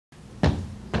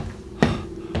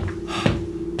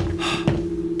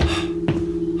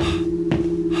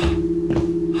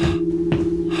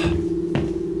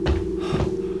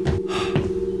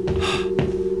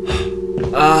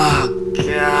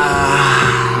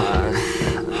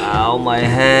Ow, my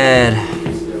head.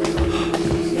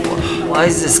 Why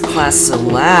is this class so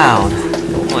loud?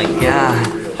 Oh my god.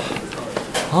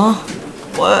 Huh?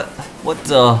 What? What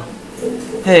the?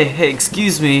 Hey,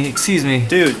 excuse me.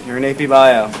 Dude, you're in AP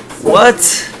Bio.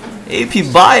 What?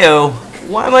 AP Bio?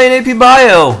 Why am I in AP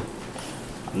Bio?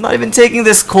 I'm not even taking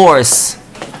this course.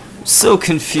 I'm so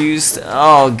confused.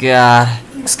 Oh god.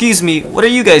 Excuse me, what are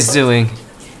you guys doing?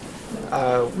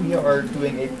 We are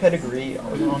doing a pedigree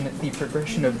on the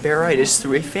progression of bearitis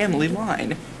through a family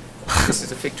line. This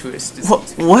is a fictitious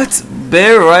disease. What?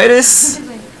 Bearitis?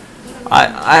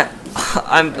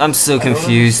 I'm so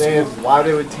confused. Why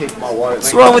they would take my water.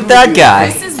 What's wrong with that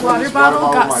guy? This water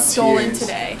bottle got stolen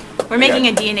today. We're making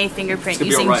a DNA fingerprint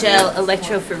using gel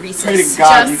electrophoresis.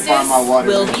 Justice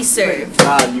will be served.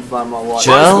 God, you find my water.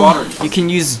 Gel? You can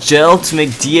use gel to make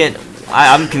DNA.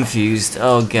 I'm confused.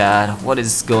 Oh god, what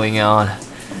is going on?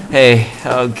 Hey,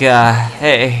 oh god,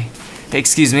 hey,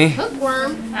 excuse me.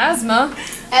 Hookworm. Asthma.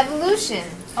 Evolution.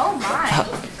 Oh my.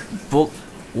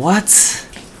 What?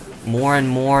 More and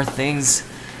more things.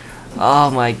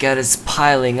 Oh my god, it's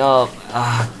piling up.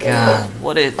 Oh god,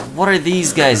 what are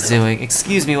these guys doing?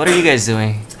 Excuse me, what are you guys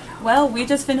doing? Well, we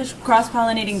just finished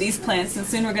cross-pollinating these plants, and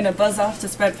soon we're gonna buzz off to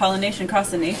spread pollination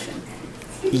across the nation.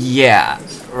 Yeah,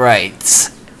 right.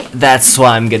 That's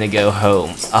why I'm gonna go home.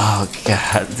 Oh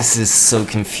god, this is so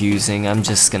confusing. I'm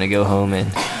just gonna go home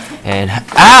and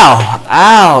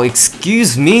ow,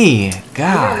 excuse me,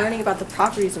 God. We are learning about the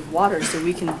properties of water so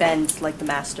we can bend like the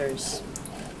masters.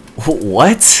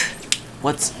 What?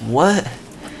 What?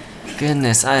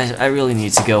 Goodness, I really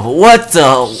need to go. What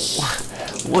the?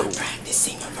 What? I'm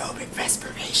practicing aerobic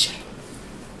respiration.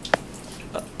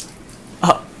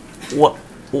 What?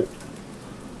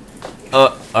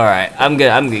 Alright, I'm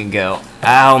gonna go.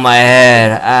 Ow, my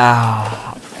head.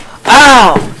 Ow.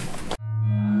 Ow!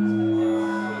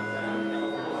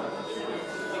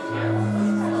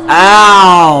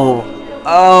 Ow!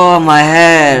 Oh, my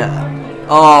head.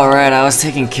 Alright, I was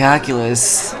taking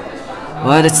calculus.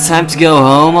 What? It's time to go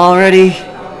home already?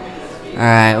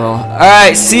 Alright, well.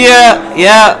 Alright, see ya!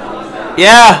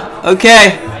 Yeah,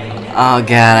 okay. Oh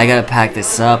god, I gotta pack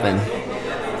this up and.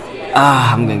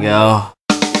 I'm gonna go.